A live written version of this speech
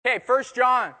Okay, 1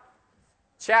 John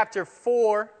chapter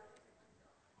 4.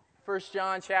 1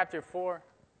 John chapter 4.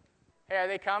 Hey, are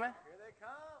they coming? Here they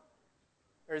come.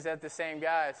 Or is that the same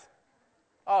guys?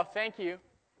 Oh, thank you.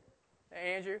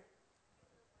 Hey, Andrew.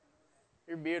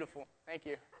 You're beautiful. Thank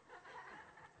you.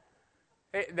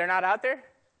 Hey, they're not out there?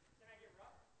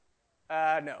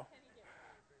 No.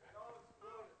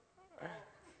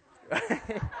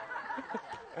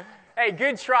 Hey,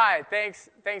 good try. Thanks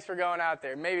for going out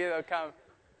there. Maybe they'll come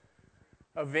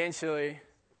eventually.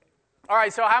 All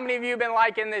right, so how many of you have been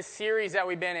liking this series that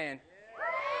we've been in?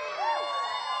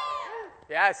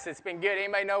 Yes, it's been good.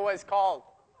 Anybody know what it's called?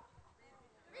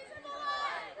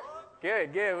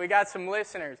 Good. We got some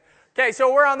listeners. Okay,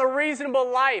 so we're on the Reasonable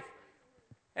Life.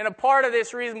 And a part of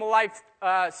this Reasonable Life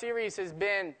series has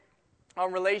been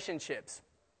on relationships.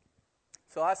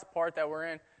 So that's the part that we're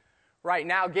in right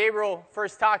now. Gabriel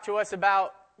first talked to us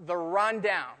about The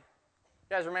Rundown.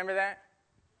 You guys remember that?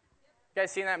 You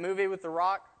guys seen that movie with The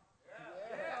Rock? Yeah.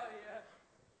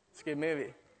 It's a good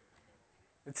movie.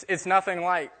 It's nothing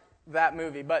like that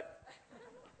movie, but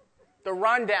The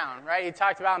Rundown, right? He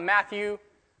talked about Matthew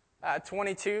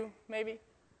 22, maybe?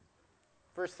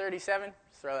 Verse 37?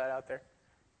 Just throw that out there.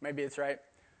 Maybe it's right.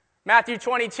 Matthew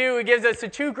 22, he gives us the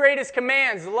two greatest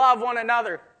commands: love one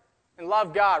another and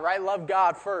love God, right? Love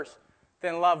God first,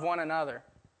 then love one another.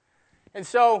 And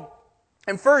so,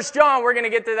 in 1 John, we're going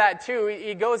to get to that too.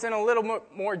 He goes in a little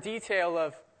more detail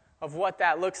of what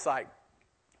that looks like.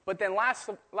 But then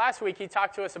last week, he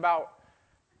talked to us about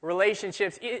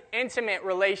relationships, intimate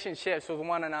relationships with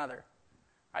one another.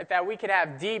 Right? That we could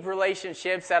have deep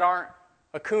relationships that aren't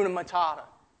Hakuna Matata.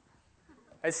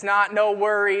 It's not no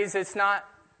worries. It's not,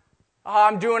 oh,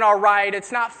 I'm doing all right.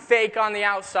 It's not fake on the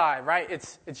outside, right?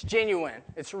 It's genuine.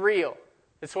 It's real.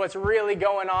 It's what's really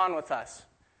going on with us.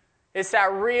 It's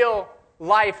that real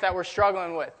life that we're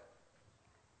struggling with.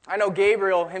 I know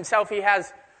Gabriel himself, he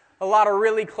has a lot of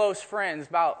really close friends,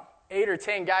 about 8 or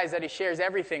 10 guys that he shares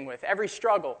everything with, every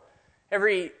struggle,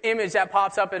 every image that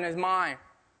pops up in his mind.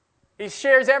 He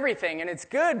shares everything, and it's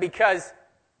good because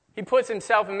he puts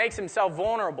himself and makes himself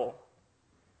vulnerable.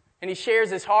 And he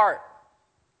shares his heart.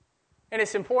 And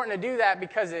it's important to do that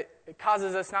because it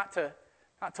causes us not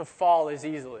to fall as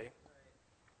easily.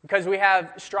 Because we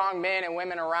have strong men and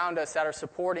women around us that are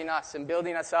supporting us and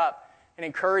building us up and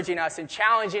encouraging us and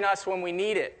challenging us when we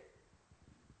need it.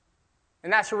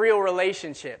 And that's a real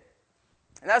relationship.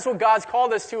 And that's what God's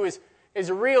called us to, is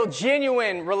a real,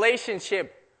 genuine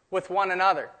relationship with one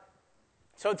another.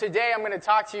 So today I'm going to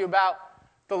talk to you about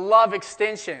the love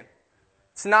extension.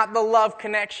 It's not the love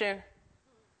connection.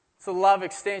 It's the love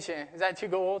extension. Is that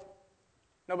too old?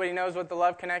 Nobody knows what the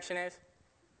love connection is?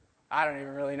 I don't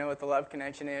even really know what the love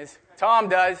connection is. Tom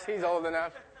does. He's old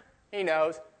enough. He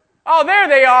knows. Oh, there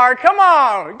they are. Come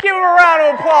on. Give them a round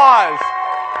of applause.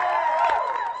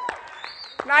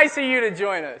 Nice of you to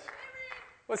join us.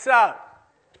 What's up?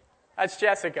 That's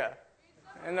Jessica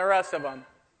and the rest of them.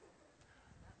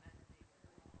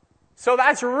 So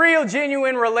that's real,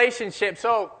 genuine relationship.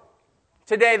 So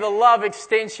today, the love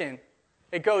extension,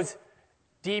 it goes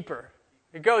deeper.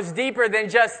 It goes deeper than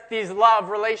just these love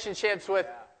relationships with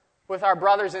our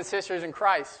brothers and sisters in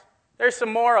Christ. There's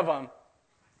some more of them.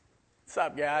 What's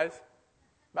up, guys?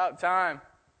 About time.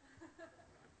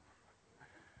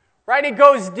 Right? It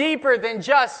goes deeper than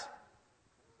just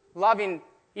loving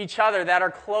each other that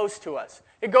are close to us.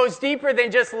 It goes deeper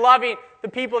than just loving the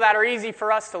people that are easy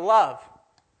for us to love.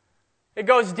 It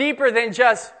goes deeper than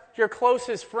just your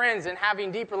closest friends and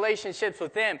having deep relationships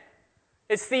with them.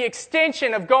 It's the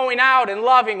extension of going out and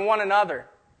loving one another.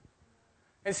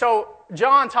 And so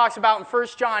John talks about in 1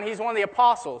 John, he's one of the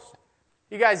apostles.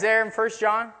 You guys there in 1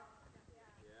 John?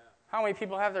 Yeah. How many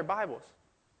people have their Bibles?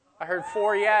 I heard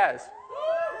 4 yes.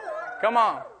 Come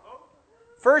on.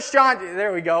 1 John,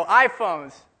 there we go,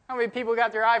 iPhones. How many people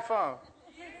got their iPhone?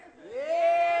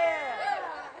 Yeah.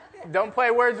 Don't play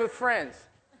words with friends.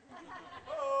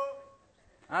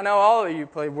 I know all of you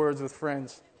play words with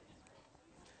friends.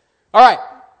 All right.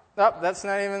 Oh, that's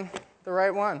not even the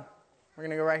right one. We're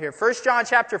going to go right here. 1 John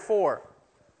chapter 4,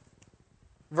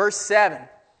 verse 7.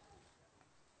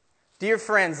 Dear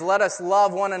friends, let us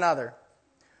love one another,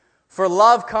 for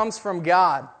love comes from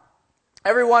God.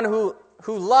 Everyone who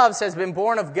loves has been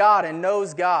born of God and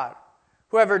knows God.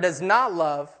 Whoever does not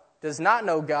love does not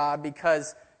know God,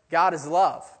 because God is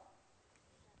love.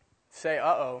 Say,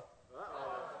 uh-oh.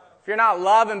 If you're not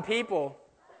loving people,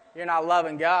 you're not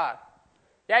loving God.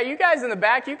 Yeah, you guys in the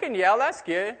back, you can yell. That's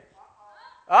good.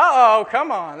 Uh-oh,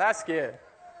 come on. That's good.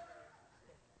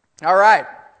 All right.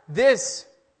 This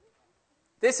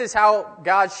is how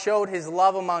God showed his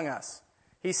love among us.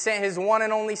 He sent His one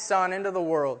and only Son into the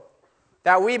world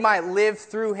that we might live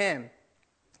through Him.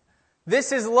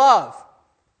 This is love.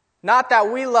 Not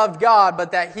that we loved God,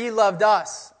 but that He loved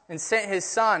us and sent His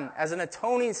Son as an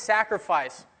atoning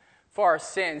sacrifice for our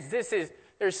sins.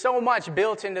 There's so much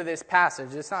built into this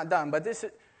passage. It's not done, but this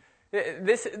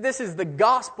is the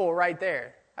gospel right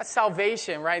there. That's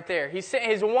salvation right there. He sent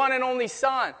His one and only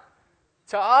Son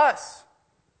to us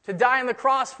to die on the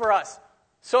cross for us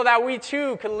so that we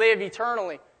too could live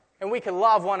eternally and we could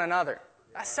love one another.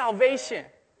 That's salvation.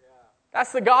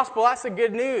 That's the gospel. That's the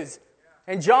good news.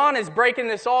 And John is breaking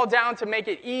this all down to make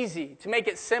it easy, to make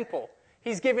it simple.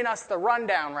 He's giving us the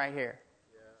rundown right here.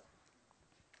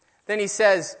 Then he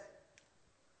says,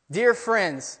 "Dear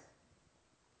friends,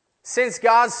 since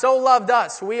God so loved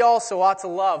us, we also ought to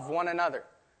love one another."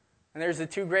 And there's the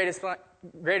two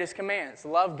greatest commands.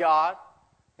 Love God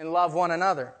and love one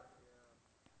another.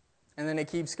 And then it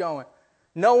keeps going.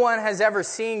 "No one has ever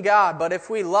seen God, but if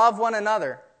we love one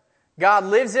another, God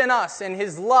lives in us and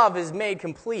His love is made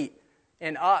complete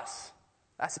in us."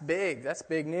 That's big. That's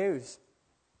big news.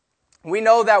 "We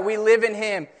know that we live in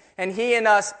Him and He in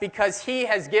us because He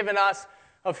has given us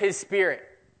of His Spirit."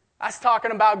 That's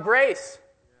talking about grace.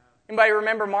 Anybody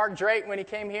remember Mark Drake when he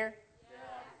came here?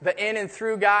 The in and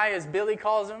through guy, as Billy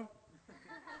calls him.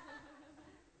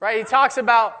 Right? He talks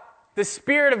about the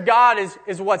Spirit of God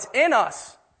is what's in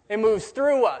us. It moves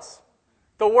through us.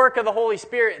 The work of the Holy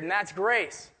Spirit, and that's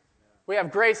grace. We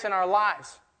have grace in our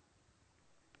lives.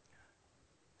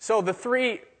 So the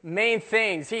three main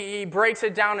things, he breaks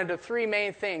it down into three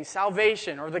main things.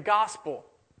 Salvation, or the gospel.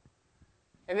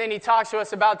 And then he talks to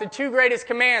us about the two greatest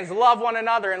commands, love one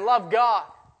another and love God.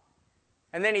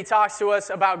 And then he talks to us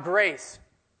about grace,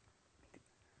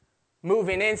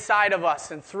 moving inside of us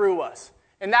and through us.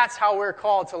 And that's how we're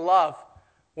called to love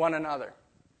one another.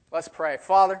 Let's pray.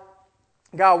 Father,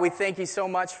 God, we thank You so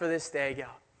much for this day,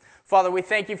 God. Father, we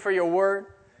thank You for Your word.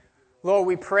 Lord,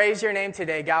 we praise Your name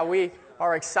today, God. We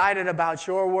are excited about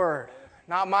Your word.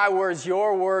 Not my words,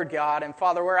 Your word, God. And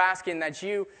Father, we're asking that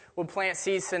You would plant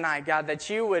seeds tonight, God, that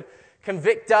You would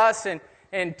convict us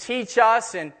and teach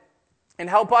us and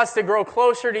help us to grow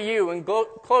closer to You and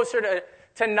closer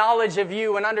to knowledge of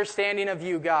You and understanding of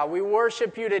You, God. We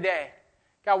worship You today.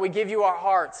 God, we give You our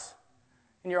hearts.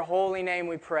 In Your holy name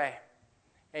we pray.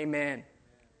 Amen.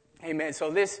 Amen.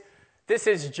 So this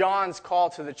is John's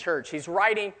call to the church. He's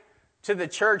writing to the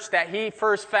church that he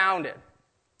first founded.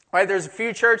 Right? There's a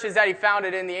few churches that he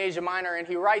founded in the Asia Minor, and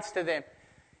he writes to them.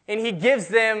 And he gives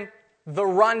them the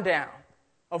rundown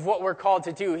of what we're called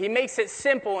to do. He makes it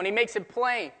simple, and he makes it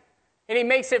plain. And he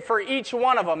makes it for each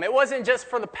one of them. It wasn't just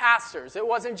for the pastors. It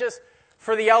wasn't just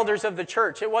for the elders of the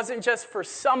church. It wasn't just for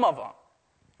some of them.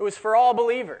 It was for all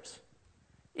believers.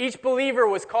 Each believer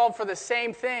was called for the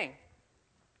same thing.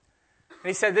 And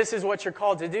he said, this is what you're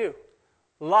called to do.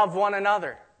 Love one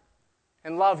another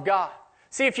and love God.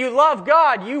 See, if you love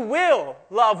God, you will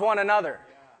love one another.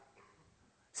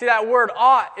 See, that word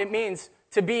ought, it means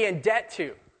to be in debt to.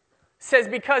 It says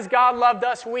because God loved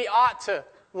us, we ought to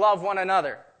love one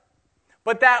another.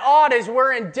 But that ought is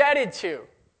we're indebted to,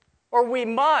 or we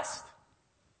must.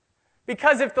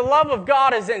 Because if the love of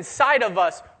God is inside of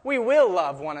us, we will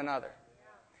love one another.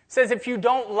 It says if you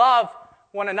don't love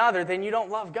one another, then you don't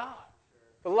love God.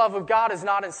 The love of God is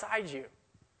not inside you.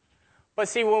 But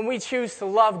see, when we choose to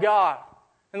love God,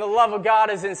 and the love of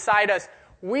God is inside us,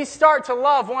 we start to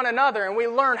love one another, and we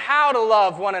learn how to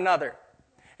love one another.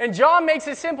 And John makes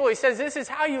it simple. He says, this is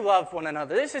how you love one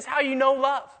another. This is how you know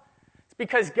love. It's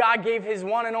because God gave His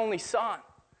one and only Son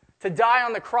to die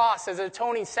on the cross as an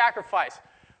atoning sacrifice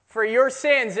for your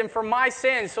sins and for my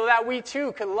sins, so that we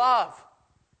too could love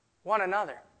one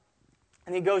another.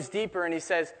 And he goes deeper and he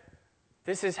says,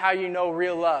 this is how you know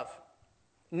real love.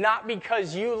 Not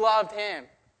because you loved Him,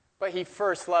 but He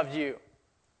first loved you.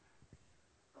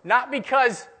 Not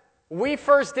because we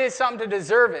first did something to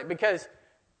deserve it. Because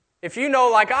if you know,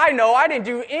 like I know, I didn't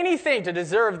do anything to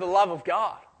deserve the love of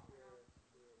God.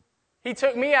 He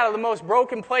took me out of the most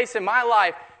broken place in my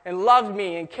life and loved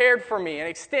me and cared for me and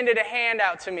extended a hand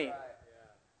out to me.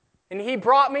 And He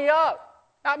brought me up.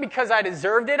 Not because I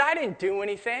deserved it. I didn't do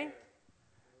anything.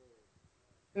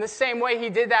 In the same way, He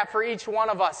did that for each one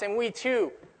of us. And we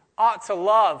too ought to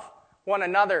love one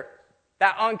another.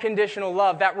 That unconditional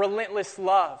love, that relentless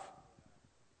love.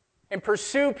 And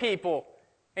pursue people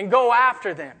and go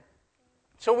after them.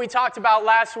 So we talked about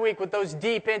last week with those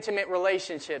deep, intimate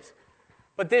relationships.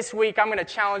 But this week, I'm going to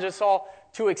challenge us all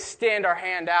to extend our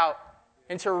hand out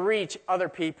and to reach other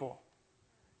people.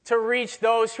 To reach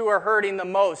those who are hurting the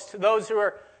most, to those who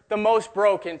are the most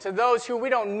broken, to those who we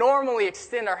don't normally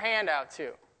extend our hand out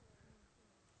to.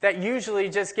 that usually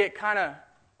just get kind of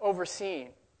overseen.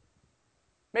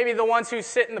 Maybe the ones who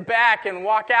sit in the back and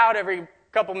walk out every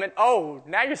couple minutes. Oh,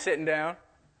 now you're sitting down.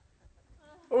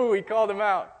 Oh, he called him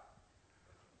out.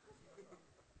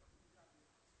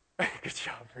 Good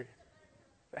job, Bree.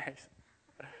 Thanks.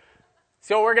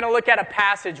 So we're going to look at a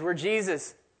passage where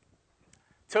Jesus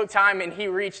took time and he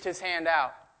reached his hand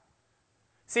out.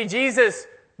 See, Jesus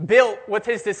built with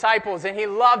his disciples and he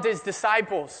loved his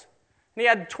disciples. And he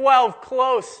had 12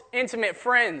 close, intimate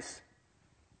friends.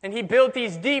 And he built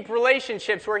these deep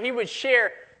relationships where he would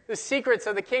share the secrets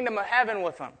of the kingdom of heaven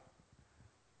with them.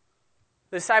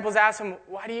 The disciples asked him,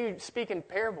 why do you speak in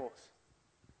parables?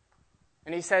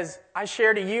 And he says, I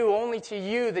share to you, only to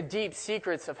you, the deep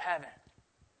secrets of heaven.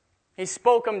 He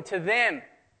spoke them to them,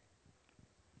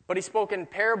 but he spoke in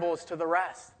parables to the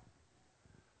rest.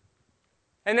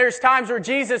 And there's times where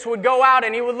Jesus would go out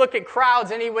and he would look at crowds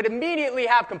and he would immediately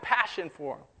have compassion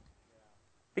for them.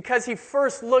 Because he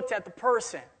first looked at the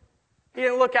person. He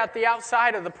didn't look at the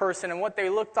outside of the person and what they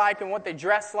looked like and what they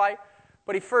dressed like,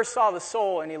 but he first saw the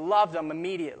soul and he loved them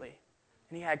immediately.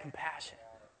 And he had compassion.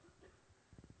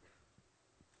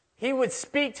 He would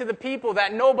speak to the people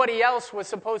that nobody else was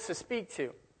supposed to speak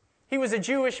to. He was a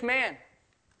Jewish man.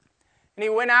 And he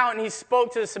went out and he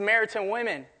spoke to the Samaritan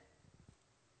women.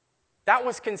 That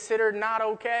was considered not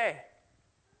okay.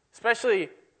 Especially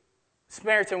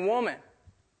Samaritan woman.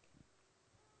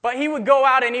 But he would go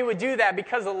out and he would do that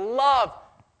because of love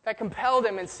that compelled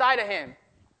him inside of him.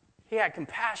 He had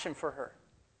compassion for her.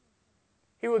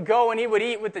 He would go and he would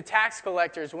eat with the tax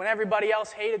collectors when everybody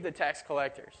else hated the tax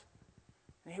collectors.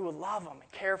 And he would love them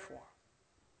and care for them.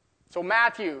 So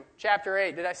Matthew chapter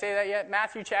 8. Did I say that yet?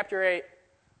 Matthew chapter 8.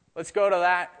 Let's go to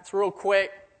that. It's real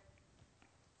quick.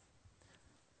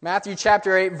 Matthew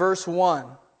chapter 8, verse 1.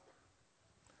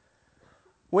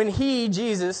 When he,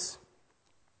 Jesus,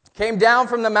 came down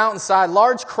from the mountainside,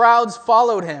 large crowds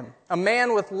followed him. A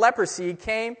man with leprosy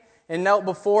came and knelt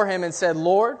before him and said,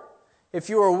 Lord, if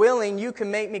you are willing, you can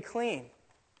make me clean.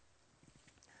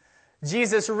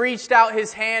 Jesus reached out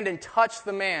his hand and touched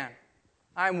the man.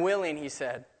 I'm willing, he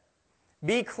said.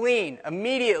 Be clean.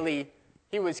 Immediately,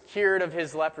 he was cured of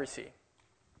his leprosy.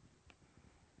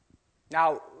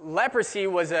 Now, leprosy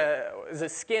was a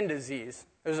skin disease.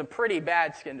 It was a pretty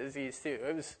bad skin disease, too.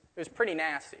 It was pretty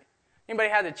nasty. Anybody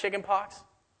had the chicken pox?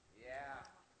 Yeah.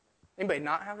 Anybody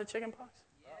not have the chicken pox?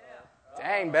 Yeah.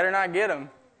 Dang, better not get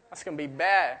them. That's going to be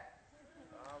bad.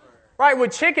 Right,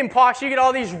 with chicken pox, you get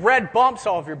all these red bumps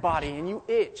all over your body, and you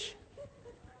itch.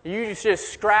 You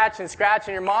just scratch, and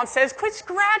your mom says, quit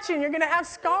scratching, you're going to have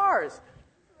scars.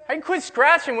 How do you quit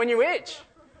scratching when you itch?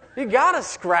 You got to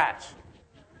scratch.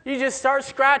 You just start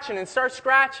scratching and start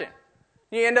scratching.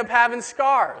 You end up having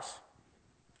scars.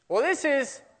 Well, this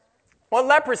is what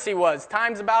leprosy was,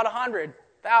 times about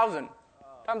 100,000,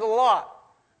 times a lot.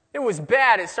 It was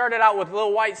bad. It started out with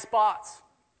little white spots.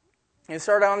 It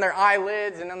started on their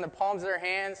eyelids and on the palms of their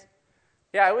hands.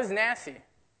 Yeah, it was nasty.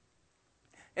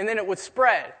 And then it would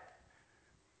spread.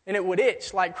 And it would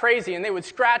itch like crazy. And they would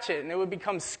scratch it. And it would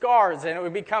become scars. And it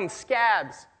would become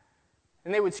scabs.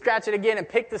 And they would scratch it again and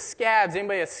pick the scabs.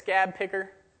 Anybody a scab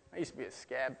picker? I used to be a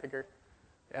scab picker.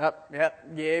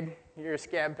 Yep, Gabe, you're a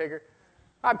scab picker.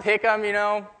 I'd pick them,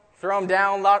 throw them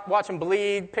down, watch them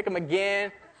bleed, pick them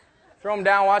again, throw them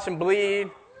down, watch them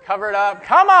bleed, cover it up.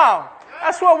 Come on!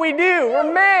 That's what we do.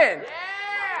 We're men.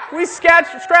 We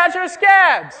scratch our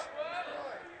scabs.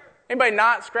 Anybody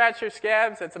not scratch your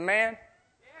scabs that's a man?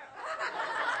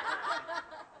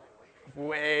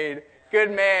 Wade.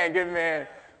 Good man.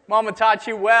 Mama taught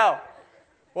you well.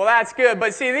 Well, that's good.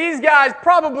 But see, these guys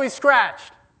probably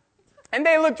scratched. And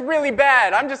they looked really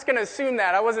bad. I'm just going to assume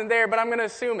that. I wasn't there, but I'm going to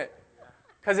assume it.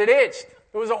 Because it itched.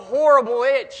 It was a horrible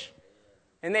itch.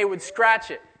 And they would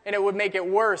scratch it. And it would make it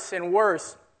worse and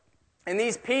worse. And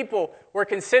these people were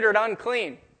considered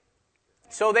unclean.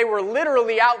 So they were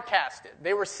literally outcasted.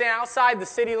 They were sent outside the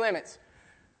city limits.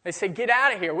 They said, get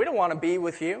out of here. We don't want to be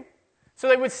with you. So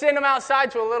they would send them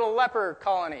outside to a little leper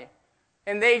colony.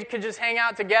 And they could just hang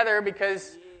out together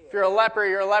because if you're a leper,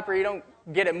 you don't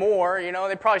get it more.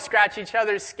 They probably scratch each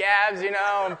other's scabs,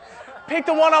 Pick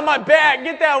the one on my back.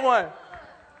 Get that one.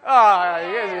 Oh,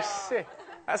 you guys are sick.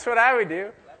 That's what I would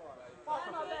do.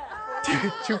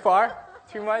 Too far?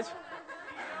 Too much?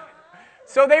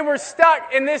 So they were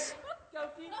stuck in this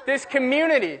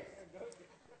community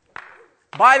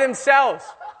by themselves.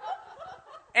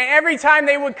 And every time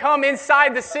they would come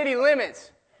inside the city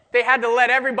limits, they had to let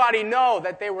everybody know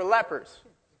that they were lepers.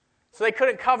 So they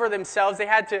couldn't cover themselves. They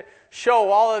had to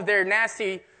show all of their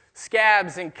nasty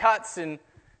scabs and cuts and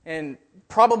and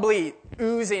probably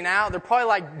oozing out. They're probably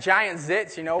like giant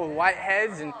zits, with white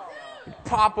heads, and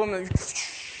pop them, and,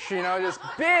 just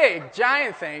big,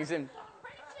 giant things. And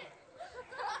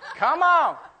come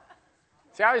on.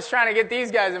 See, I was trying to get these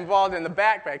guys involved in the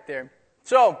back there.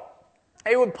 So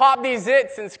they would pop these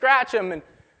zits and scratch them.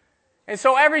 And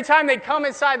so every time they come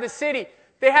inside the city,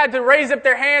 they had to raise up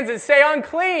their hands and say,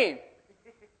 unclean.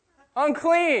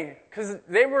 Unclean. Because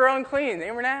they were unclean.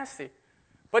 They were nasty.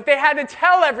 But they had to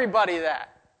tell everybody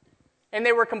that. And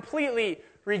they were completely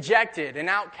rejected and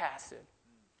outcasted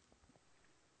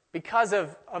because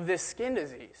of this skin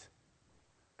disease.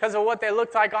 Because of what they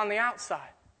looked like on the outside.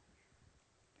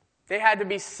 They had to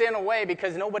be sent away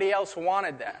because nobody else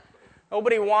wanted that.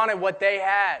 Nobody wanted what they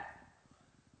had.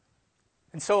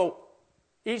 And so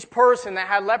each person that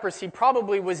had leprosy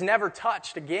probably was never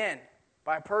touched again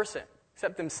by a person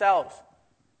except themselves.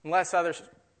 Unless other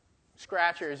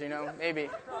scratchers, maybe.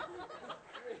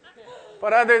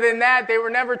 But other than that, they were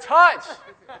never touched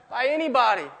by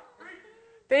anybody.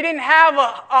 They didn't have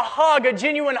a hug, a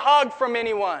genuine hug from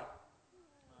anyone.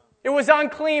 It was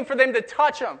unclean for them to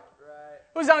touch them.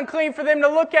 It was unclean for them to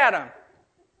look at him.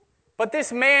 But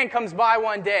this man comes by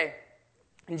one day,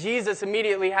 and Jesus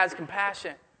immediately has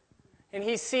compassion. And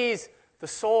he sees the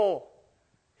soul.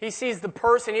 He sees the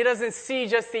person. He doesn't see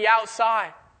just the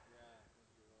outside.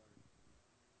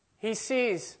 He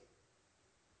sees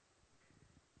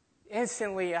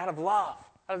instantly out of love,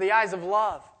 out of the eyes of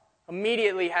love,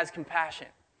 immediately has compassion.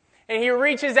 And he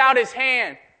reaches out his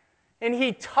hand, and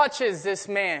he touches this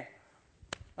man.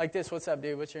 Like this. What's up,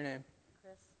 dude? What's your name?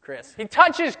 Chris. He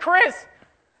touches Chris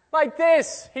like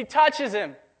this. He touches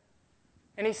him.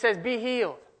 And he says, be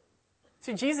healed.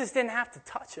 See, Jesus didn't have to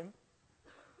touch him.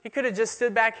 He could have just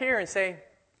stood back here and say,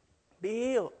 be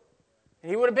healed.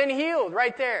 And he would have been healed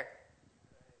right there.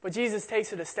 But Jesus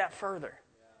takes it a step further.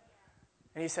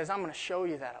 And he says, I'm going to show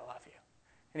you that I love you.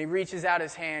 And he reaches out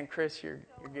his hand. Chris, you're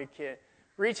a good kid.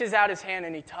 Reaches out his hand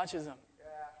and he touches him.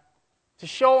 To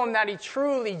show him that he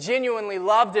truly, genuinely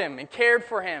loved him and cared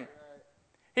for him.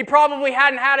 He probably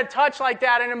hadn't had a touch like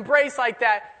that, an embrace like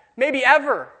that, maybe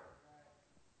ever.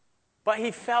 But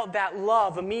he felt that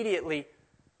love immediately,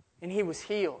 and he was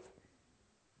healed.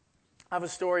 I have a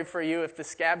story for you. If the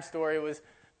scab story was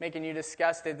making you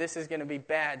disgusted, this is going to be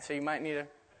bad, so you might need to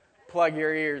plug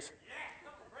your ears.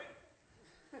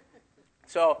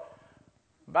 So,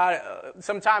 about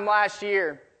sometime last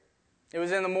year, it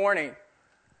was in the morning,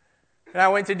 and I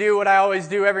went to do what I always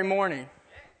do every morning.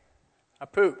 I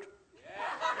pooped.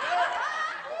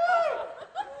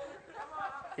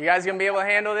 You guys going to be able to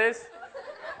handle this?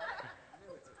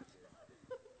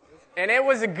 And it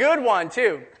was a good one,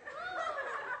 too.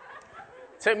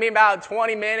 It took me about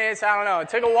 20 minutes. I don't know. It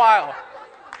took a while.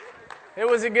 It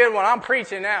was a good one. I'm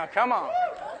preaching now. Come on.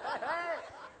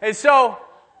 And so,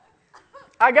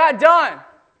 I got done.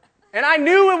 And I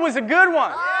knew it was a good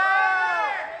one.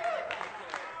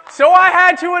 So I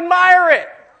had to admire it.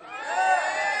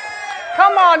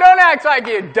 Come on, don't act like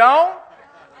you don't.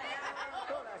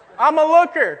 I'm a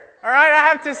looker, all right? I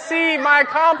have to see my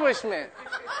accomplishment.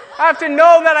 I have to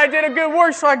know that I did a good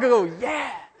work, so I go,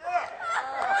 yeah.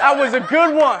 That was a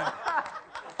good one.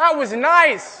 That was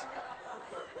nice.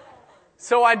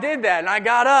 So I did that, and I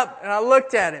got up, and I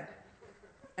looked at it.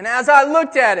 And as I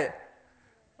looked at it,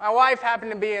 my wife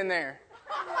happened to be in there.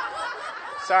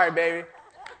 Sorry, baby.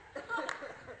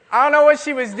 I don't know what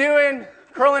she was doing,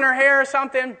 curling her hair or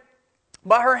something,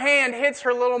 but her hand hits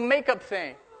her little makeup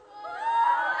thing.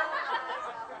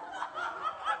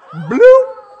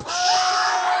 Bloop!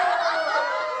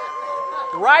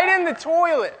 Right in the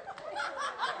toilet.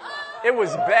 It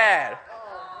was bad.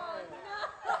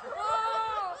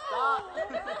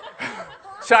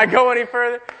 Should I go any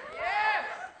further?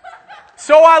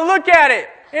 So I look at it,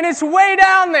 and it's way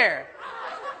down there.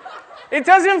 It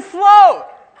doesn't float.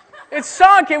 It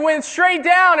sunk. It went straight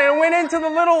down, and it went into the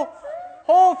little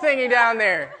hole thingy down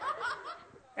there.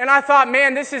 And I thought,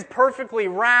 man, this is perfectly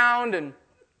round, and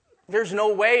there's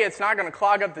no way it's not going to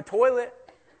clog up the toilet.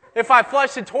 If I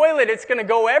flush the toilet, it's going to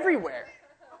go everywhere.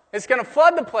 It's going to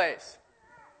flood the place.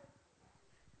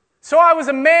 So I was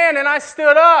a man, and I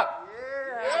stood up.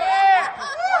 Yeah.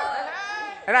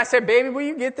 And I said, baby, will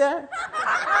you get that?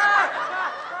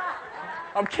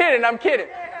 I'm kidding.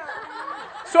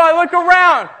 So I look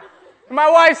around, and my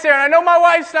wife's there, and I know my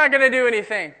wife's not going to do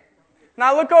anything. And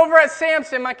I look over at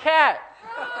Samson, my cat,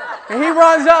 and he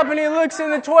runs up and he looks in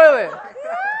the toilet,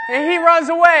 and he runs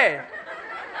away.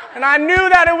 And I knew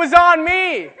that it was on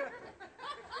me.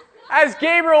 As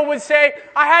Gabriel would say,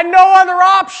 I had no other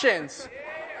options.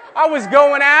 I was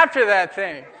going after that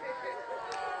thing.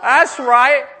 That's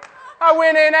right. I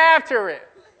went in after it.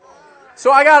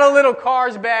 So I got a little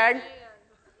Cars bag.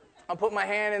 I'll put my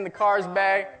hand in the Cars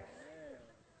bag.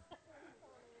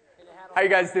 How you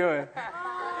guys doing?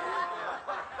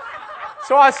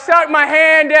 So I stuck my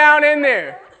hand down in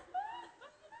there.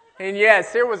 And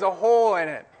yes, there was a hole in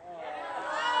it.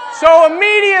 So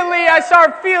immediately I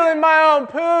start feeling my own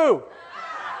poo.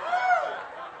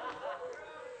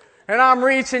 And I'm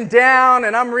reaching down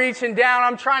and I'm reaching down.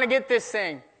 I'm trying to get this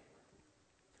thing.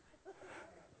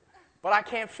 But I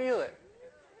can't feel it.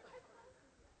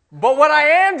 But what I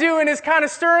am doing is kind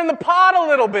of stirring the pot a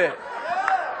little bit.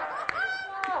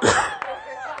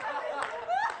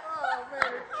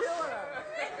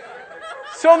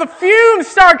 So the fumes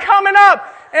start coming up,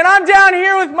 and I'm down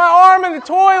here with my arm in the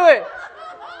toilet,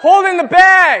 holding the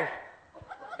bag,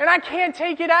 and I can't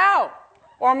take it out,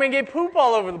 or I'm going to get poop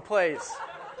all over the place.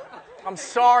 I'm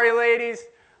sorry, ladies.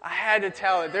 I had to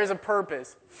tell it. There's a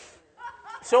purpose.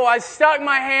 So I stuck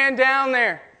my hand down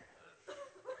there,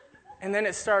 and then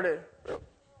it started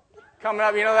coming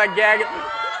up. You know that gag?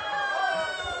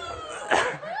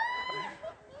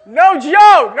 No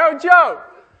joke, no joke.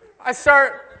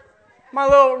 My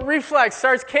little reflex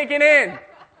starts kicking in.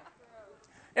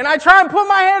 And I try and put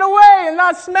my hand away and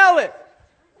not smell it.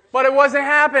 But it wasn't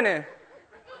happening.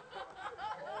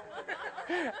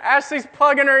 Ashley's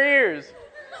plugging her ears.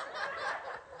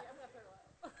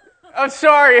 I'm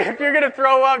sorry, if you're going to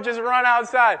throw up, just run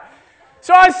outside.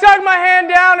 So I stuck my hand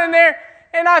down in there,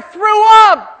 and I threw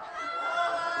up.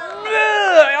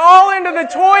 All into the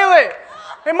toilet.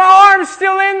 And my arm's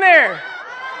still in there.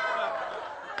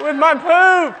 With my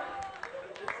poop.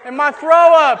 And my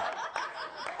throw up.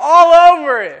 All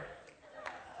over it.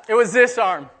 It was this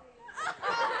arm.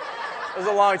 It was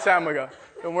a long time ago.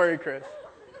 Don't worry, Chris.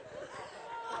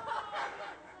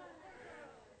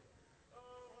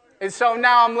 And so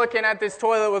now I'm looking at this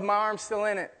toilet with my arm still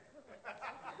in it.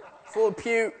 Full of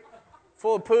puke.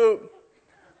 Full of poop.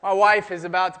 My wife is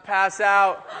about to pass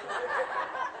out.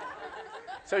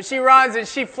 So she runs and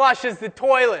she flushes the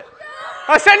toilet.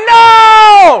 I said,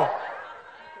 no!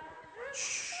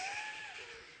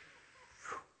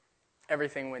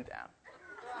 Everything went down.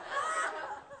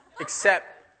 Except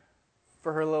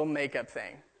for her little makeup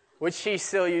thing, which she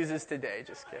still uses today.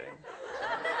 Just kidding.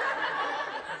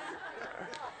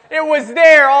 It was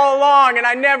there all along, and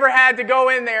I never had to go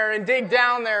in there and dig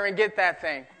down there and get that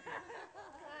thing.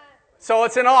 So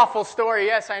it's an awful story,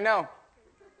 yes, I know.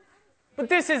 But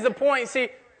this is the point, see.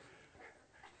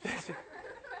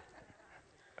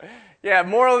 Yeah,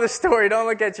 moral of the story, don't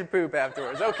look at your poop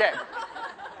afterwards. Okay.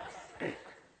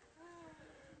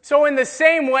 So in the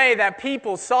same way that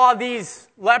people saw these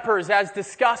lepers as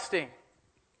disgusting,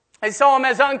 they saw them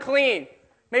as unclean.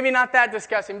 Maybe not that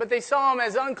disgusting, but they saw them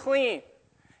as unclean.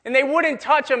 And they wouldn't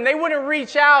touch them. They wouldn't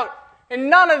reach out.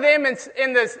 And none of them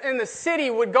in the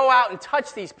city would go out and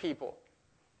touch these people.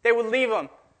 They would leave them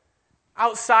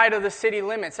outside of the city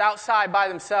limits, outside by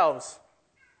themselves,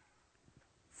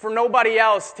 for nobody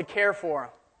else to care for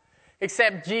them,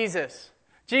 except Jesus.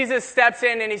 Jesus steps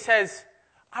in and he says,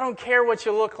 I don't care what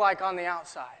you look like on the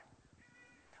outside.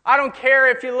 I don't care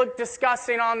if you look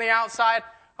disgusting on the outside.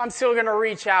 I'm still going to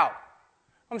reach out.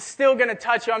 I'm still going to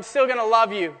touch you. I'm still going to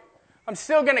love you. I'm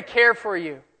still going to care for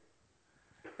you.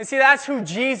 And see, that's who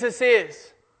Jesus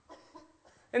is.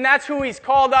 And that's who he's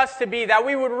called us to be, that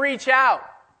we would reach out.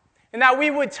 And that we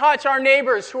would touch our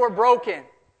neighbors who are broken.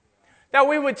 That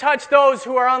we would touch those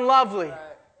who are unlovely.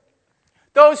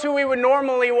 Those who we would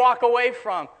normally walk away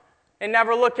from and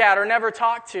never look at or never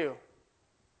talk to.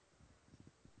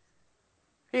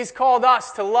 He's called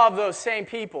us to love those same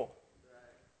people.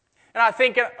 And I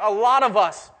think a lot of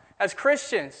us, as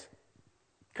Christians,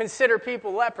 consider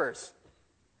people lepers.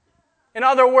 In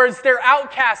other words, they're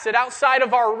outcasted, outside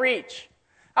of our reach,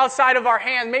 outside of our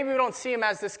hand. Maybe we don't see them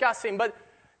as disgusting, but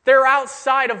they're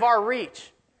outside of our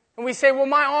reach. And we say, well,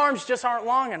 my arms just aren't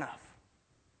long enough.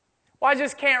 Well, I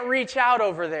just can't reach out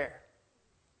over there.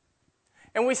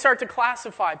 And we start to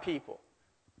classify people.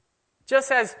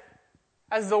 Just as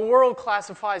the world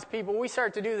classifies people, we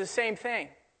start to do the same thing.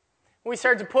 We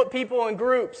start to put people in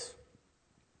groups.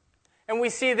 And we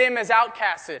see them as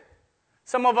outcasted.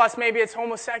 Some of us, maybe it's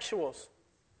homosexuals.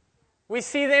 We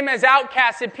see them as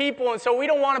outcasted people, and so we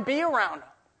don't want to be around them.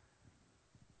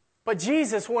 But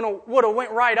Jesus would have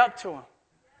went right up to them.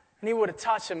 And he would have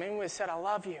touched them, and he would have said, I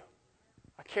love you.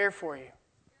 I care for you.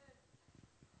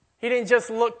 He didn't just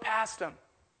look past them.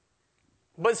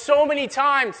 But so many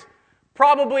times,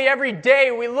 probably every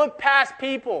day, we look past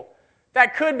people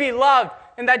that could be loved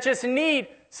and that just need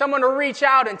someone to reach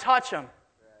out and touch them.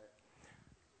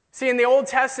 See, in the Old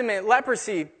Testament,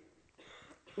 leprosy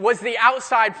was the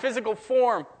outside physical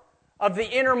form of the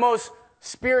innermost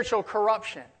spiritual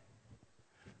corruption.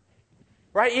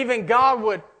 Right? Even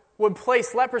God would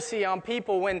place leprosy on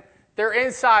people when their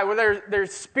inside, where their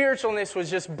spiritualness was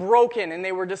just broken and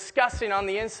they were disgusting on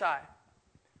the inside.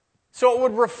 So it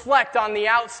would reflect on the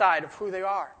outside of who they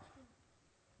are.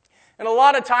 And a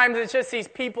lot of times it's just these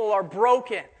people are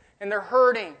broken and they're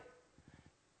hurting.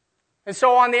 And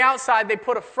so on the outside they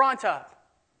put a front up.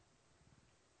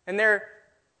 And they're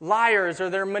liars or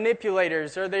they're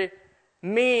manipulators or they're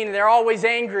mean, they're always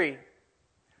angry.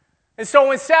 And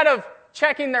so instead of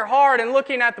checking their heart and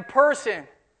looking at the person,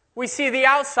 we see the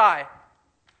outside.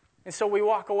 And so we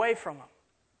walk away from them.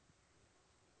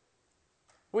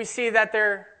 We see that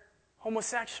they're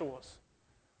homosexuals.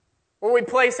 Or we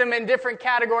place them in different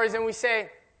categories and we say,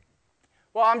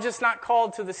 well, I'm just not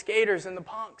called to the skaters and the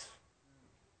punks.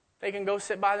 They can go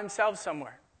sit by themselves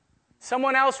somewhere.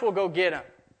 Someone else will go get them.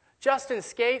 Justin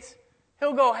skates,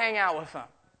 he'll go hang out with them.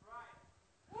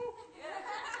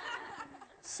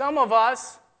 Some of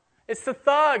us, it's the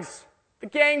thugs, the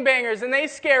gangbangers, and they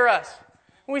scare us.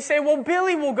 And we say, well,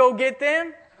 Billy will go get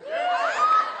them.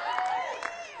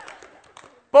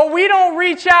 But we don't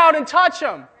reach out and touch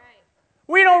them.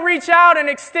 We don't reach out and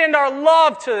extend our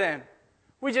love to them.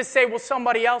 We just say, well,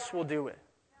 somebody else will do it.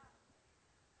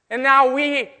 And now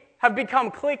we have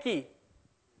become cliquey.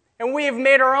 And we have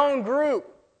made our own group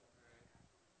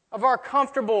of our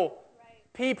comfortable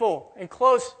people and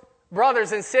close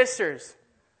brothers and sisters.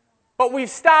 But we've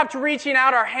stopped reaching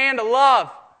out our hand of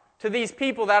love to these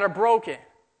people that are broken.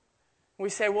 We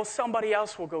say, well, somebody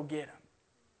else will go get them.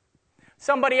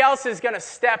 Somebody else is going to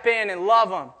step in and love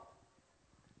them.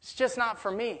 It's just not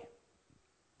for me.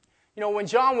 You know, when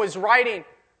John was writing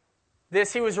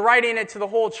this, he was writing it to the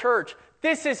whole church.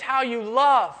 This is how you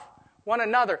love one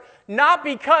another. Not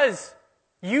because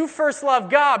you first loved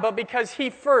God, but because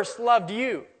He first loved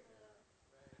you.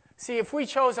 See, if we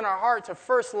chose in our heart to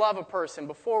first love a person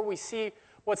before we see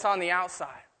what's on the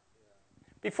outside,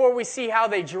 before we see how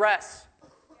they dress,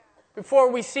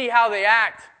 before we see how they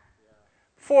act,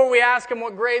 before we ask them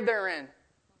what grade they're in.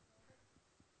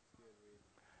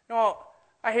 You know,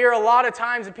 I hear a lot of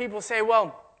times that people say,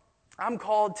 well, I'm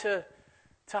called to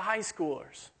high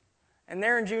schoolers, and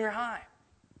they're in junior high.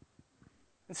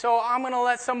 And so I'm going to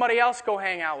let somebody else go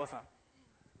hang out with them.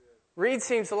 Reed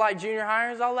seems to like junior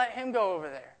hires. I'll let him go over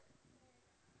there.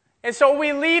 And so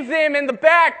we leave them in the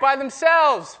back by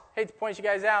themselves. Hate to point you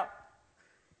guys out.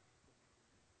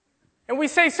 And we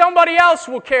say somebody else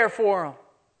will care for them.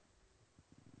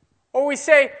 Or we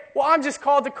say, well, I'm just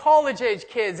called to college-age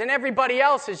kids, and everybody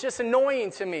else is just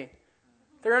annoying to me.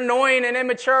 They're annoying and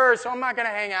immature, so I'm not going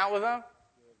to hang out with them.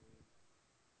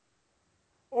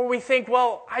 Or we think,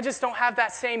 well, I just don't have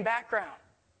that same background.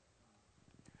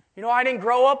 You know, I didn't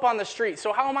grow up on the street,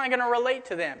 so how am I going to relate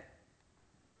to them?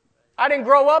 I didn't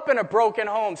grow up in a broken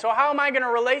home, so how am I going to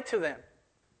relate to them?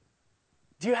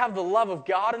 Do you have the love of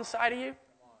God inside of you?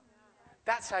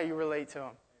 That's how you relate to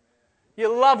them.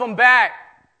 You love them back.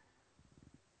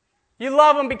 You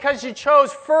love them because you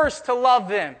chose first to love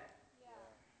them. You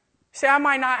say, I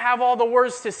might not have all the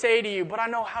words to say to you, but I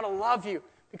know how to love you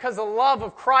because the love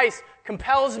of Christ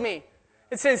compels me.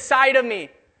 It's inside of me.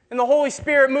 And the Holy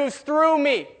Spirit moves through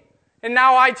me. And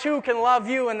now I too can love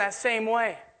you in that same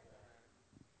way.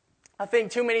 I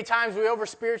think too many times we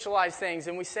over-spiritualize things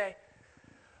and we say,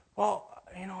 well,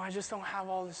 you know, I just don't have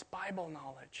all this Bible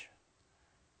knowledge.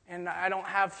 And I don't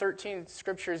have 13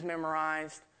 scriptures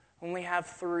memorized. I only have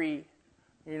 3.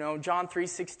 You know, John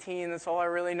 3:16, that's all I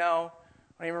really know.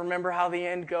 I don't even remember how the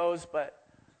end goes, but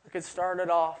I could start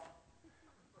it off.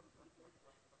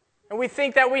 And we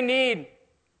think that we need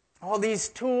all these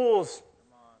tools.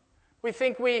 We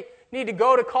think we need to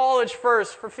go to college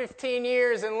first for 15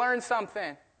 years and learn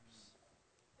something.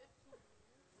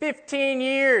 15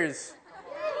 years.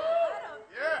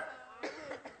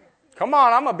 Come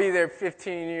on, I'm going to be there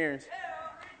 15 years.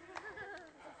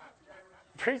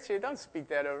 Preacher, don't speak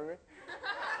that over me.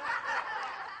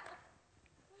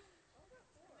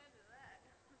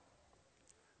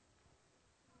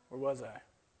 Where was I?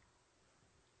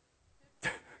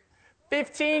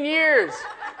 15 years.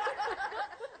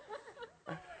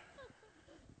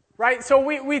 Right? So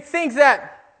we think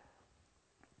that,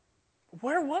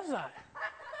 where was I?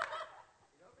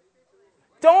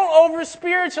 Don't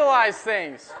over-spiritualize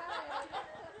things.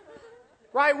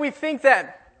 Right? We think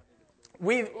that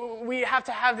we have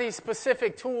to have these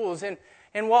specific tools. And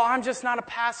well, I'm just not a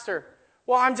pastor.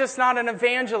 Well, I'm just not an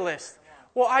evangelist.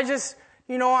 Well, I just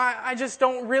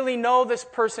don't really know this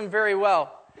person very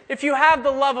well. If you have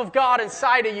the love of God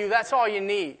inside of you, that's all you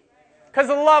need. Because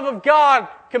the love of God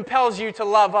compels you to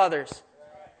love others.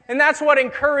 And that's what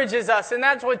encourages us, and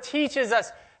that's what teaches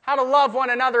us how to love one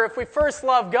another if we first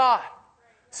love God.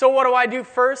 So what do I do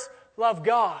first? Love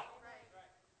God.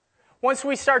 Once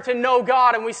we start to know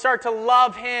God and we start to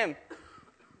love Him,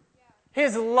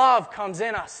 His love comes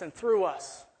in us and through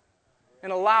us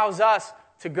and allows us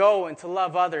to go and to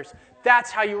love others.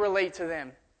 That's how you relate to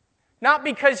them. Not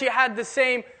because you had the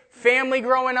same family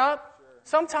growing up.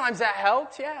 Sometimes that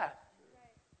helped, yeah.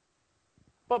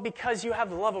 But because you have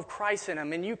the love of Christ in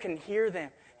them and you can hear them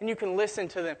and you can listen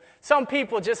to them. Some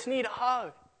people just need a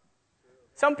hug.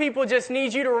 Some people just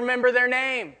need you to remember their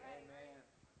name.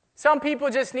 Some people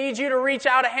just need you to reach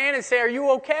out a hand and say, are you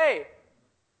okay?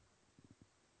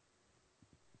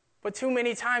 But too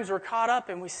many times we're caught up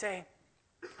and we say,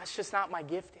 that's just not my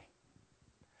gifting.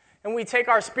 And we take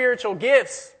our spiritual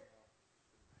gifts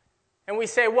and we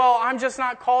say, well, I'm just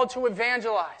not called to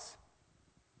evangelize.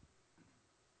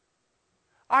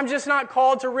 I'm just not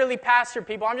called to really pastor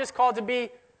people. I'm just called to be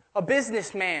a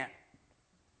businessman.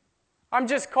 I'm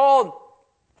just called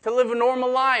to live a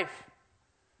normal life.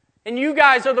 And you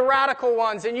guys are the radical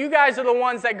ones, and you guys are the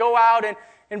ones that go out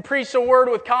and preach the word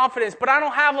with confidence. But I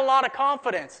don't have a lot of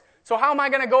confidence. So how am I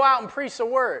going to go out and preach the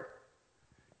word?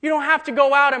 You don't have to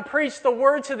go out and preach the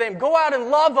word to them. Go out and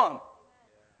love them.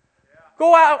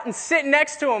 Go out and sit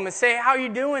next to them and say, how are you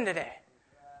doing today?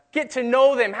 Get to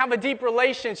know them. Have a deep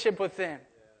relationship with them.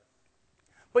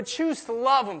 But choose to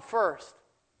love them first.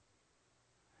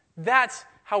 That's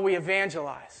how we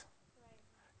evangelize.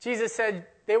 Jesus said,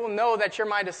 they will know that you're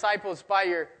my disciples by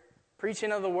your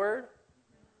preaching of the word,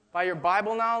 by your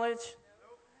Bible knowledge,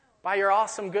 by your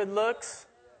awesome good looks.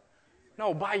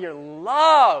 No, by your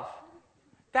love.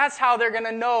 That's how they're going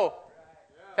to know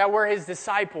that we're His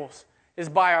disciples, is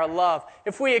by our love.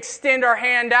 If we extend our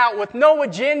hand out with no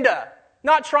agenda,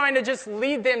 not trying to just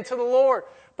lead them to the Lord,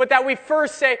 but that we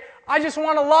first say, I just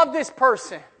want to love this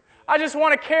person. I just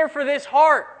want to care for this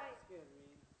heart.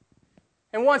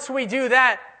 And once we do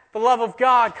that, the love of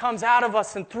God comes out of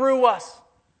us and through us,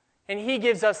 and He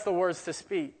gives us the words to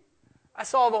speak.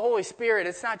 That's all the Holy Spirit.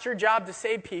 It's not your job to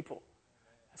save people.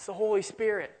 It's the Holy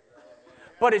Spirit.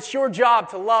 But it's your job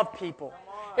to love people.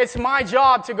 It's my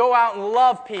job to go out and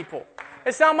love people.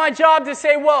 It's not my job to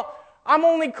say, well, I'm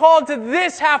only called to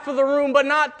this half of the room, but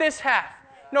not this half.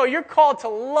 No, you're called to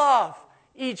love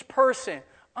each person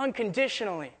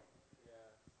unconditionally.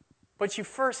 But you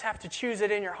first have to choose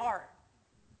it in your heart.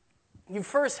 You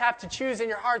first have to choose in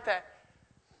your heart that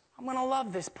I'm going to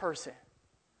love this person.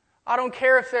 I don't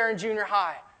care if they're in junior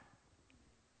high.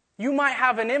 You might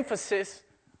have an emphasis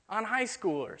on high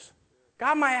schoolers.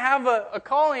 God might have a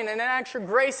calling and an extra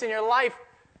grace in your life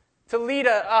to lead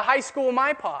a high school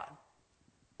MyPod.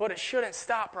 But it shouldn't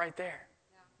stop right there.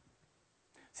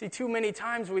 See, too many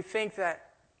times we think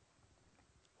that,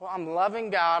 well, I'm loving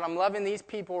God, I'm loving these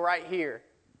people right here.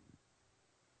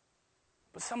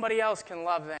 But somebody else can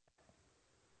love them.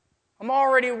 I'm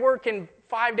already working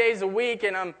 5 days a week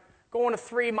and I'm going to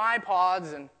 3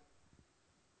 MyPods and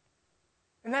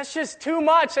that's just too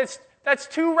much. That's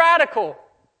too radical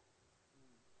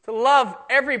to love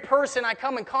every person I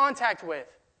come in contact with.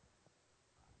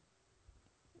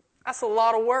 That's a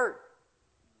lot of work.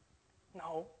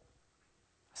 No,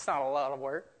 that's not a lot of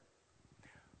work.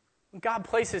 When God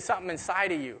places something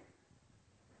inside of you,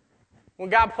 when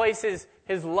God places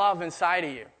His love inside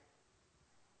of you,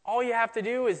 all you have to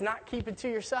do is not keep it to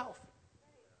yourself.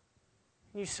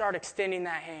 You start extending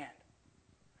that hand.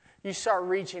 You start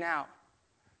reaching out.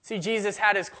 See, Jesus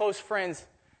had His close friends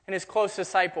and His close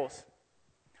disciples,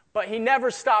 but He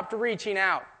never stopped reaching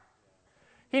out.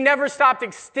 He never stopped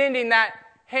extending that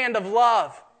hand of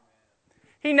love.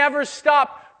 He never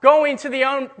stopped going to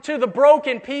the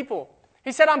broken people.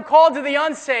 He said, I'm called to the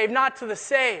unsaved, not to the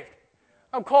saved.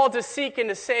 I'm called to seek and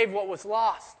to save what was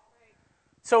lost.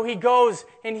 So He goes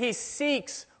and He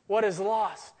seeks what is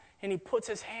lost, and He puts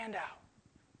His hand out,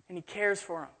 and He cares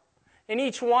for them. And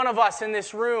each one of us in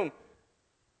this room,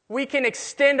 we can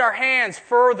extend our hands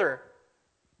further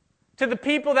to the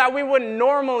people that we wouldn't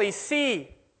normally see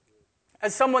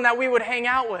as someone that we would hang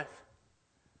out with.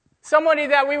 Somebody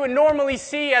that we would normally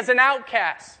see as an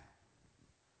outcast.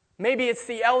 Maybe it's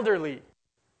the elderly.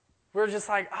 We're just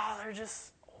like, oh, they're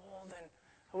just old, and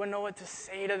I wouldn't know what to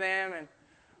say to them, and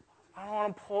I don't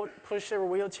want to push their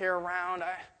wheelchair around.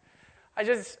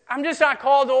 I'm just not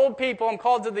called to old people. I'm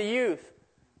called to the youth.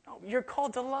 No, you're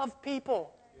called to love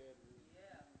people.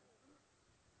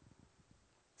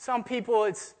 Some people,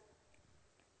 it's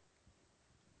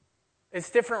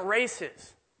different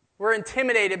races. We're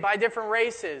intimidated by different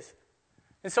races.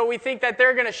 And so we think that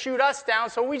they're going to shoot us down,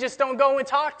 so we just don't go and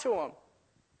talk to them.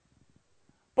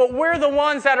 But we're the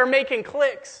ones that are making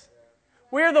cliques.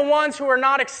 We're the ones who are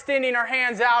not extending our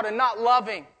hands out and not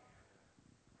loving.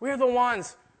 We're the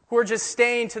ones who are just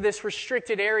staying to this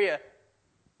restricted area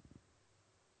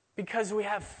because we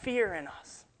have fear in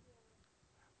us.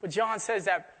 But John says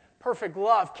that perfect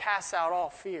love casts out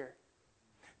all fear.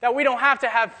 That we don't have to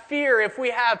have fear if we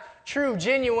have true,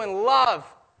 genuine love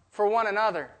for one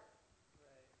another.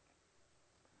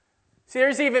 See,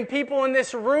 there's even people in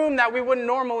this room that we wouldn't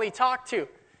normally talk to.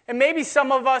 And maybe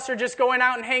some of us are just going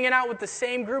out and hanging out with the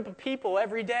same group of people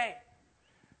every day.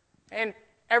 And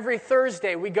every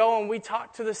Thursday we go and we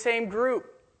talk to the same group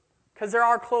because they're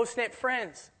our close-knit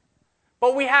friends.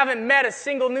 But we haven't met a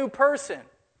single new person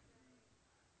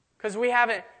because we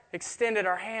haven't extended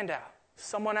our hand out.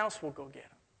 Someone else will go get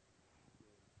them.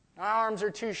 My arms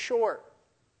are too short.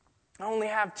 I only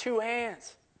have 2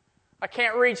 hands. I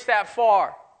can't reach that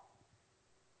far.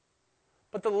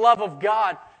 But the love of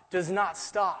God does not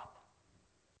stop.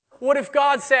 What if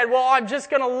God said, well, I'm just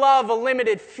going to love a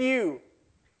limited few,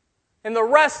 and the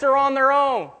rest are on their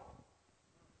own?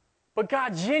 But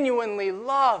God genuinely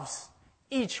loves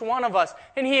each one of us,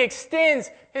 and He extends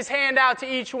His hand out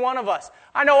to each one of us.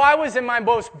 I know I was in my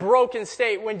most broken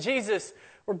state when Jesus,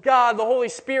 or God, the Holy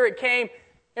Spirit, came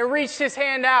and reached His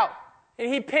hand out,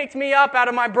 and He picked me up out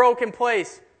of my broken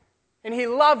place, and He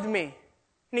loved me,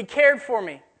 and He cared for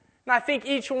me. And I think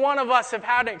each one of us have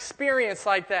had an experience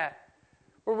like that,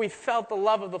 where we felt the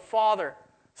love of the Father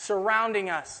surrounding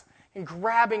us and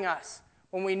grabbing us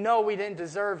when we know we didn't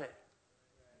deserve it.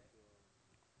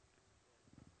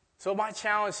 So my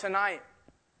challenge tonight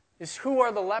is, who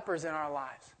are the lepers in our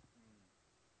lives?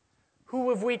 Who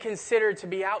have we considered to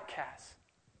be outcasts?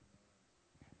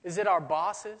 Is it our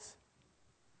bosses?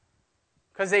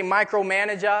 Because they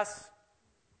micromanage us?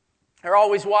 They're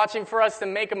always watching for us to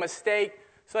make a mistake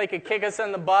so they could kick us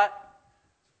in the butt?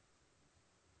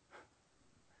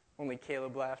 Only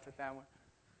Caleb laughed at that one.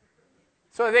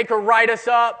 So they could write us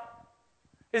up?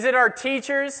 Is it our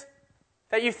teachers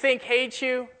that you think hate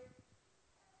you?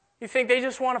 You think they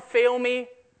just want to fail me,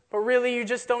 but really you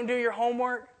just don't do your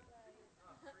homework?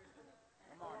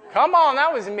 Come on,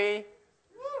 that was me.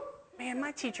 Man,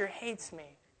 my teacher hates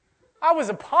me. I was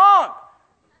a punk.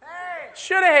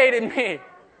 Should have hated me.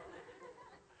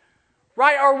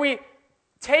 Right? Are we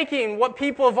taking what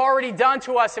people have already done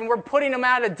to us and we're putting them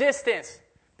at a distance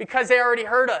because they already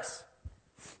hurt us?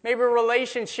 Maybe a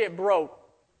relationship broke.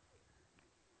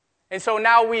 And so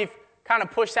now we've kind of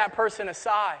pushed that person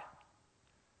aside.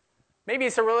 Maybe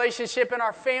it's a relationship in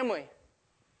our family.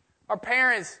 Our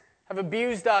parents have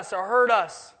abused us or hurt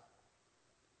us.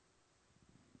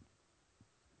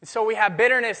 And so we have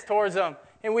bitterness towards them,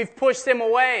 and we've pushed them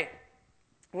away.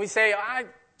 And we say, I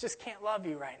just can't love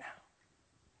you right now.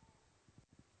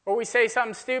 Or we say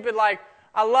something stupid like,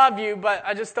 I love you, but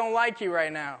I just don't like you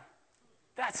right now.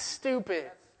 That's stupid.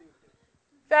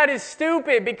 That is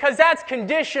stupid, because that's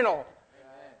conditional.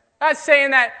 That's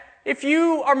saying that if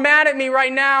you are mad at me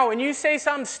right now and you say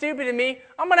something stupid to me,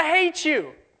 I'm going to hate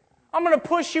you. I'm going to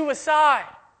push you aside.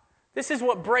 This is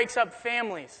what breaks up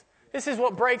families. This is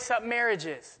what breaks up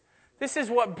marriages. This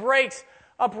is what breaks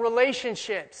up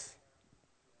relationships.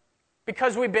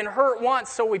 Because we've been hurt once,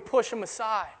 so we push them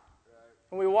aside.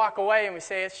 And we walk away and we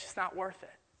say, it's just not worth it.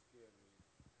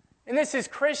 And this is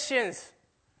Christians.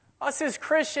 Us as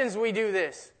Christians, we do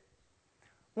this.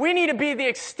 We need to be the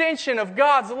extension of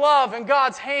God's love and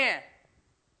God's hand.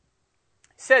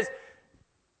 He says,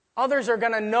 others are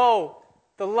going to know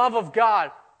the love of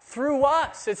God through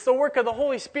us. It's the work of the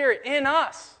Holy Spirit in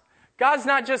us. God's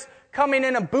not just coming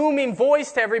in a booming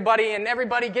voice to everybody and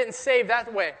everybody getting saved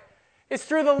that way. It's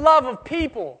through the love of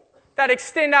people that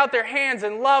extend out their hands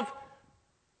and love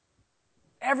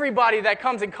everybody that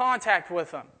comes in contact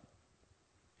with them.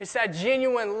 It's that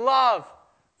genuine love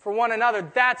for one another.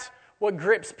 That's what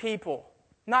grips people.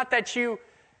 Not that you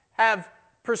have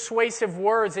persuasive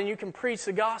words and you can preach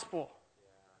the gospel,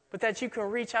 but that you can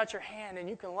reach out your hand and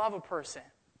you can love a person.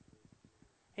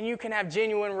 And you can have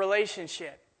genuine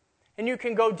relationship. And you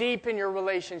can go deep in your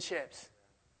relationships.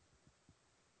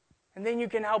 And then you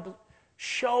can help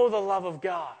show the love of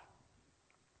God.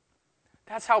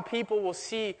 That's how people will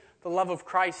see the love of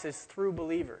Christ, is through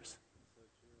believers.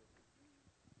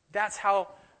 That's how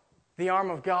the arm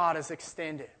of God is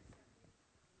extended.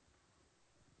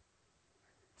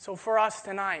 So for us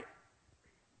tonight,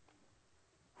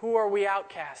 who are we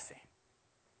outcasting?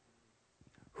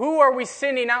 Who are we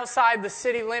sending outside the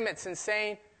city limits and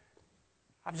saying,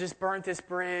 I've just burnt this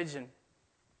bridge and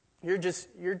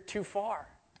you're too far.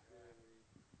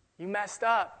 You messed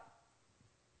up.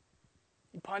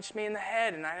 You punched me in the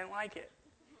head and I didn't like it.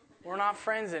 We're not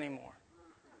friends anymore.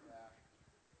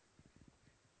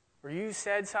 Or you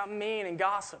said something mean and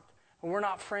gossiped and we're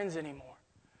not friends anymore.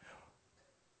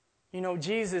 You know,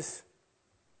 Jesus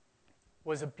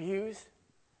was abused.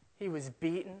 He was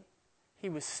beaten. He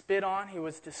was spit on. He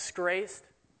was disgraced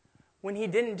when he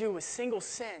didn't do a single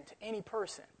sin to any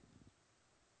person.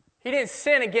 He didn't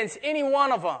sin against any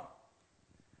one of them.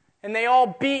 And they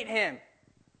all beat him.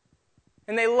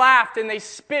 And they laughed and they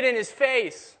spit in his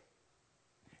face.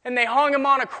 And they hung him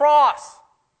on a cross.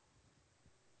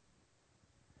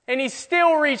 And he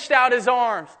still reached out his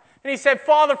arms. And he said,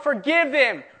 Father, forgive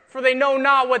them, for they know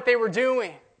not what they were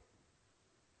doing.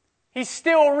 He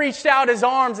still reached out his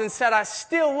arms and said, I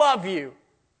still love you.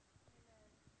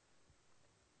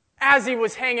 As he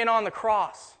was hanging on the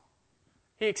cross,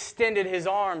 he extended his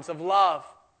arms of love.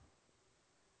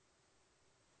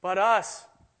 But us,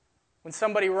 when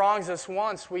somebody wrongs us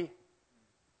once, we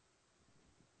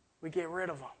get rid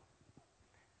of them.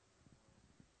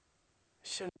 It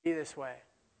shouldn't be this way.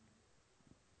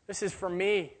 This is for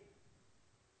me.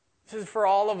 This is for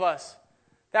all of us.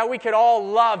 That we could all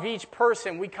love each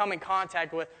person we come in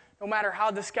contact with, no matter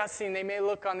how disgusting they may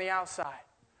look on the outside,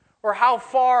 or how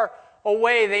far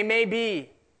away they may be.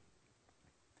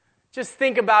 Just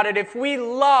think about it. If we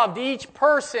loved each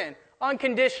person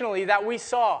unconditionally that we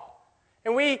saw,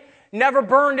 and we never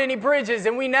burned any bridges,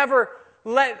 and we never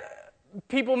let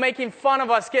people making fun of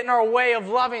us get in our way of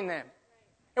loving them,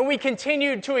 and we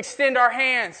continued to extend our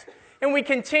hands, and we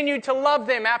continued to love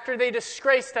them after they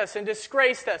disgraced us,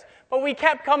 but we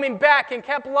kept coming back and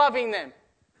kept loving them,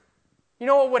 you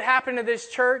know what would happen to this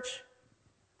church?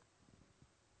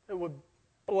 It would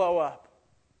blow up.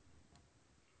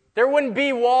 There wouldn't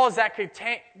be walls that could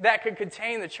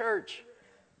contain the church.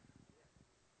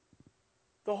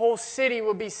 The whole city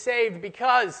would be saved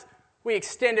because we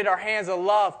extended our hands of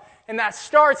love. And that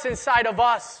starts inside of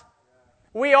us.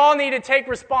 We all need to take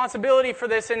responsibility for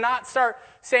this and not start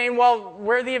saying, well,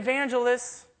 we're the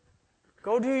evangelists.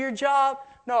 Go do your job.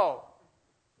 No.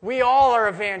 We all are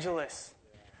evangelists.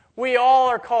 We all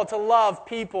are called to love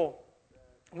people.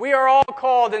 We are all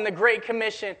called in the Great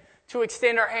Commission to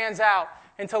extend our hands out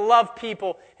and to love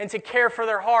people and to care for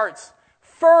their hearts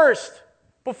first,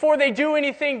 before they do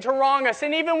anything to wrong us.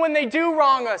 And even when they do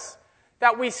wrong us,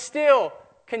 that we still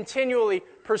continually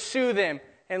pursue them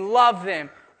and love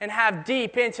them and have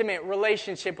deep, intimate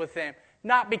relationship with them.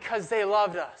 Not because they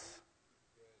loved us,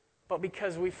 but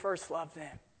because we first loved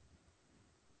them.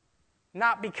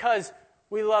 Not because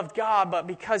we loved God, but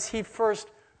because He first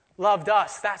loved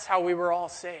us. That's how we were all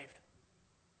saved.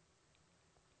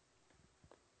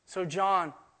 So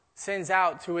John sends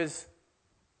out to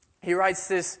he writes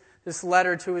this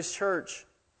letter to his church.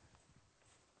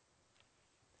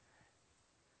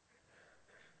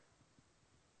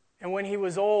 And when he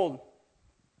was old,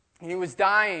 and he was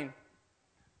dying,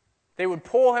 they would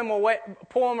pull him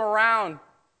around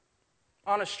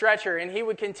on a stretcher, and he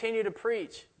would continue to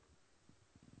preach.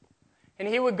 And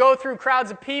he would go through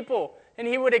crowds of people, and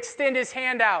he would extend his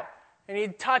hand out, and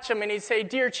he'd touch them, and he'd say,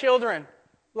 "Dear children,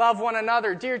 love one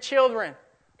another. Dear children,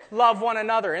 love one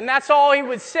another." And that's all he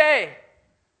would say.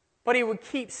 But he would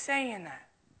keep saying that.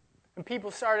 And people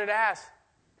started to ask,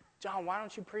 "John, why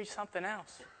don't you preach something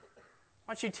else?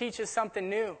 Why don't you teach us something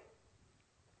new?"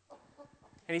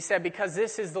 And he said, "Because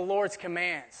this is the Lord's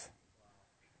commands.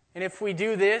 And if we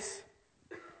do this,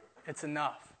 it's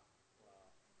enough."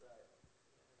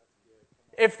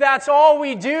 If that's all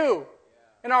we do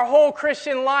in our whole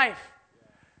Christian life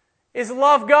is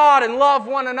love God and love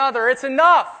one another, it's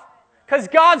enough. Because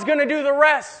God's going to do the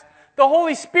rest. The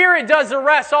Holy Spirit does the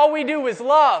rest. All we do is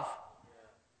love.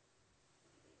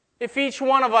 If each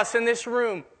one of us in this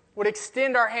room would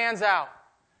extend our hands out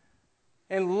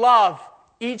and love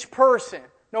each person,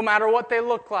 no matter what they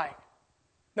look like,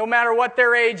 no matter what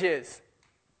their age is,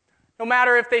 no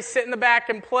matter if they sit in the back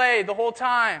and play the whole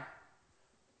time,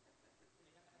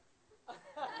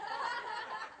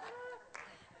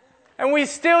 and we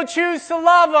still choose to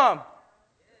love them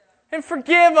and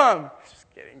forgive them.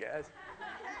 Just kidding, guys.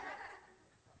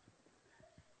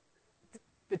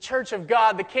 The church of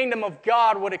God, the kingdom of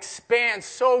God would expand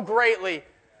so greatly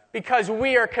because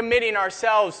we are committing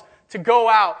ourselves to go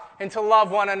out and to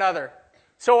love one another.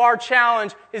 So our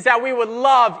challenge is that we would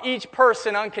love each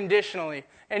person unconditionally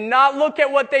and not look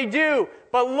at what they do,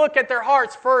 but look at their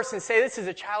hearts first and say, "This is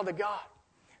a child of God.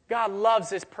 God loves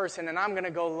this person and I'm going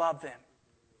to go love them."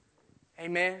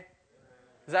 Amen?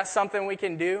 Is that something we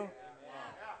can do?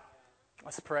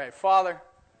 Let's pray. Father,